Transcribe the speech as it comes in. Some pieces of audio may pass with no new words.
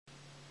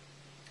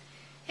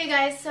Hey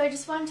guys, so I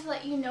just wanted to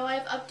let you know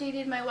I've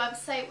updated my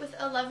website with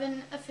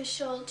 11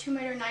 official Tomb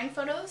Raider 9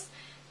 photos.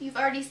 You've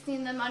already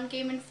seen them on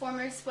Game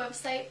Informer's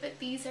website, but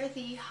these are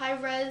the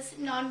high-res,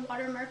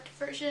 non-watermarked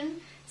version,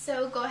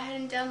 so go ahead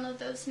and download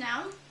those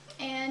now.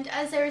 And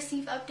as I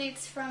receive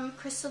updates from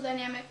Crystal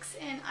Dynamics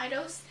and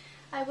Eidos,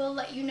 I will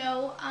let you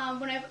know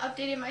when I've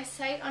updated my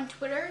site on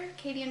Twitter,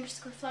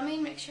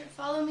 Katie_Fleming. Make sure to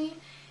follow me,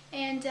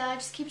 and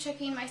just keep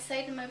checking my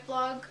site and my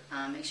blog.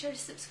 Make sure to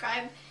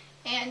subscribe.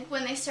 And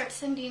when they start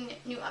sending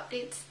new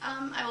updates,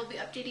 I will be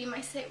updating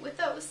my site with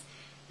those.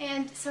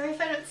 And sorry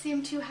if I don't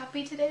seem too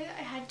happy today.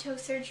 I had toe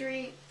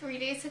surgery 3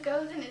 days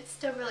ago and it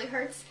still really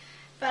hurts.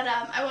 But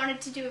I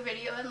wanted to do a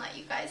video and let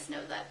you guys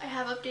know that I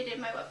have updated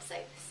my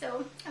website.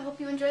 So I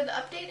hope you enjoyed the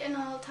update and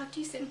I'll talk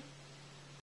to you soon.